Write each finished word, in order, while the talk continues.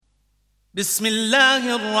بسم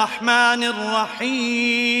الله الرحمن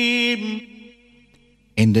الرحيم.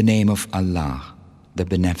 In the name of Allah, the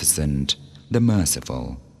Beneficent, the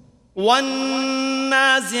Merciful. والنازعات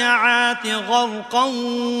غرقا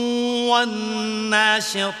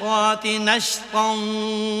والناشطات نشطا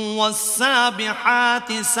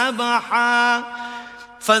والسابحات سبحا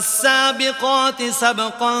فالسابقات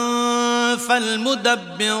سبقا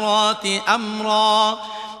فالمدبرات أمرا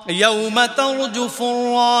يوم ترجف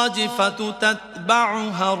الراجفة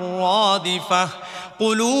تتبعها الرادفة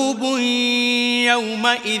قلوب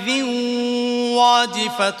يومئذ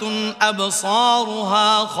واجفة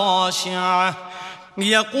أبصارها خاشعة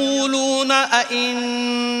يقولون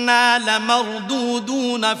أئنا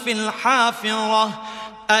لمردودون في الحافرة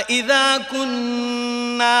أئذا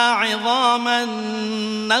كنا عظاما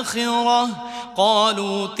نخرة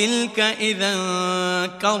قالوا تلك إذا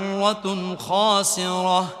كرة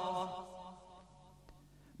خاسرة.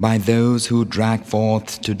 By those who drag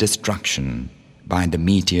forth to destruction, by the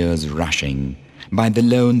meteors rushing, by the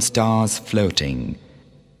lone stars floating,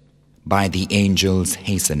 by the angels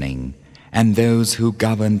hastening, and those who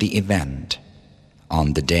govern the event,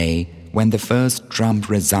 on the day when the first trump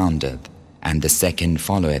resoundeth, and the second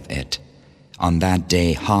followeth it, on that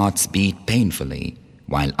day hearts beat painfully,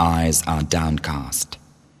 while eyes are downcast.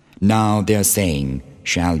 Now they are saying,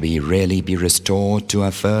 shall we really be restored to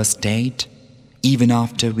our first state, even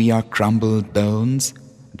after we are crumbled bones?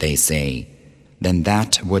 They say, then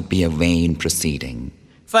that would be a vain proceeding.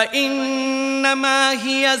 فإنما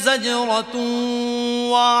هي زجرة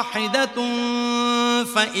واحدة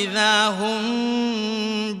فإذا هم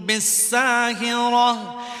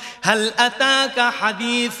بالساهرة هل أتاك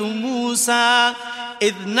حديث موسى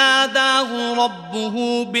إذ ناداه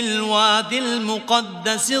ربه بالوادي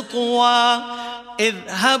المقدس طوى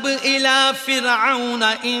اذهب إلى فرعون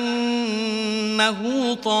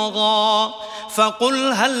إنه طغى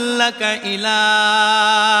فقل هل لك إلى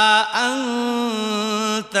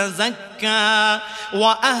أن تزكى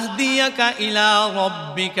وأهديك إلى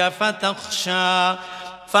ربك فتخشى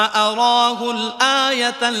فأراه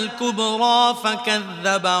الآية الكبرى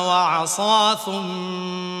فكذب وعصى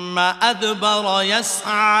ثم أدبر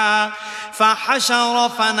يسعى فحشر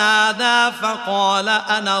فنادى فقال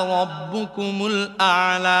أنا ربكم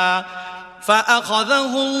الأعلى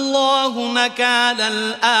فأخذه الله نكال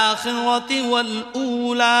الآخرة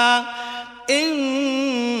والأولى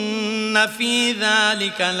إن في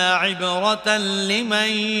ذلك لعبرة لمن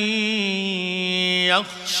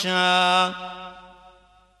يخشى.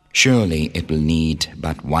 Surely it will need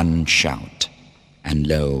but one shout, and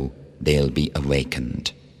lo, they'll be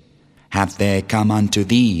awakened. Hath there come unto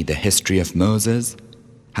thee the history of Moses,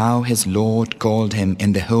 how his Lord called him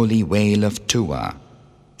in the holy vale of Tuwa,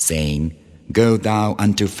 saying, Go thou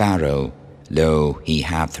unto Pharaoh, lo, he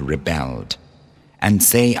hath rebelled. And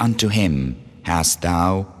say unto him, Hast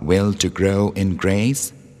thou will to grow in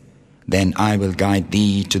grace? Then I will guide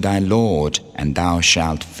thee to thy Lord, and thou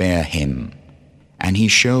shalt fear him. And he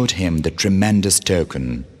showed him the tremendous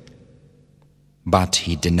token. But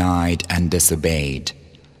he denied and disobeyed.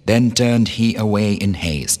 Then turned he away in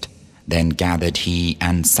haste. Then gathered he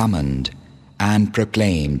and summoned, and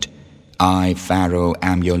proclaimed, I, Pharaoh,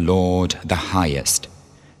 am your Lord, the highest.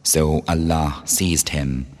 So Allah seized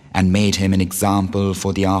him, and made him an example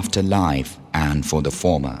for the afterlife and for the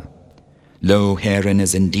former. Lo, herein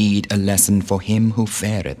is indeed a lesson for him who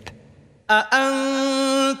feareth.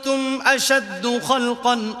 أأنتم أشد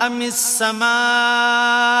خلقا أم السماء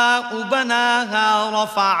بناها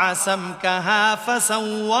رفع سمكها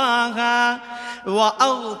فسواها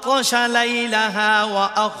وأغطش ليلها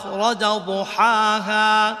وأخرج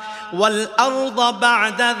ضحاها والأرض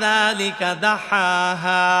بعد ذلك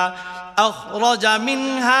دحاها أخرج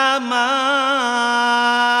منها ماءها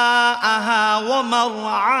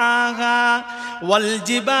ومرعاها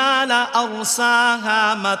والجبال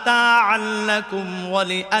أرساها متاعا لكم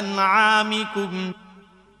ولأنعامكم.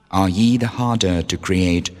 Are ye the harder to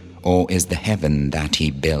create, or is the heaven that he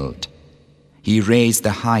built? He raised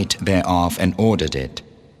the height thereof and ordered it,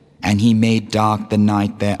 and he made dark the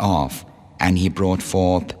night thereof, and he brought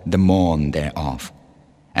forth the morn thereof.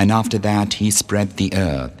 And after that he spread the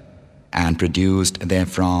earth, and produced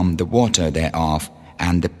therefrom the water thereof,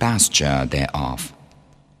 and the pasture thereof.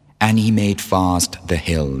 And he made fast the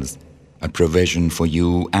hills, a provision for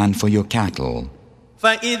you and for your cattle.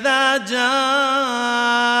 فإذا جاءت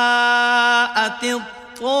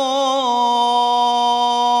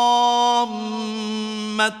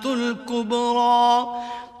الطامة الكبرى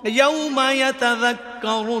يوم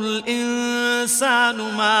يتذكر الإنسان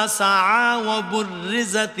ما سعى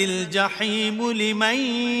وبرزت الجحيم لمن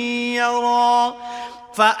يرى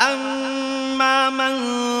فأما من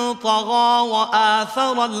طغى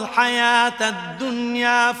وآثر الحياة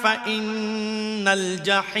الدنيا فإن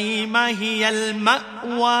الجحيم هي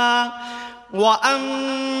المأوى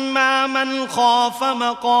وأما من خاف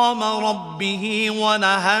مقام ربه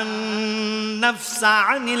ونهى النفس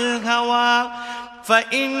عن الهوى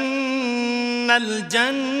فإن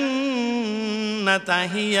الجنة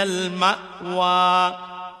هي المأوى.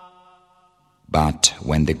 But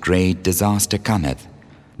when the great disaster cometh,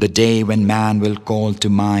 the day when man will call to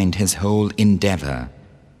mind his whole endeavor,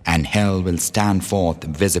 and hell will stand forth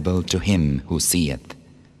visible to him who seeth,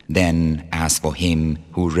 then as for him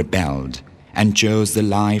who rebelled and chose the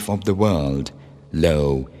life of the world,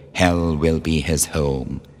 lo, hell will be his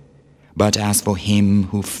home. But as for him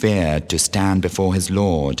who feared to stand before his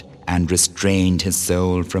Lord and restrained his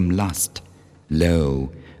soul from lust,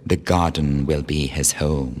 lo, the garden will be his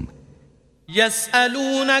home.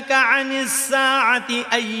 يسألونك عن الساعة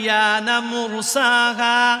أيان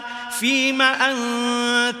مرساها فيم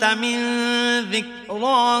أنت من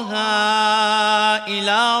ذكراها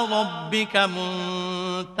إلى ربك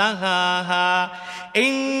منتهاها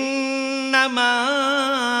إنما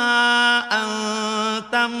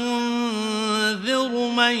أنت منذر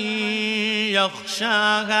من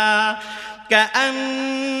يخشاها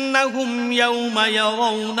كأنهم يوم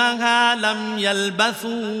يرونها لم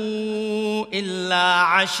يلبثوا إلا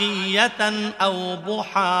عشية أو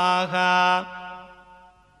ضحاها.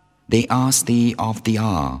 They ask thee of the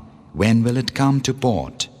hour, when will it come to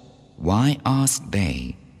port? Why ask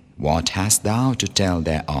they? What hast thou to tell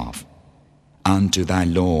thereof? Unto thy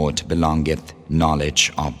Lord belongeth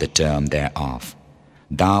knowledge of the term thereof.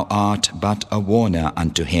 Thou art but a warner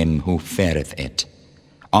unto him who feareth it.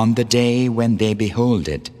 On the day when they behold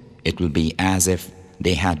it, it will be as if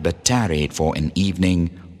they had but tarried for an evening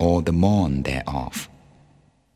or the morn thereof.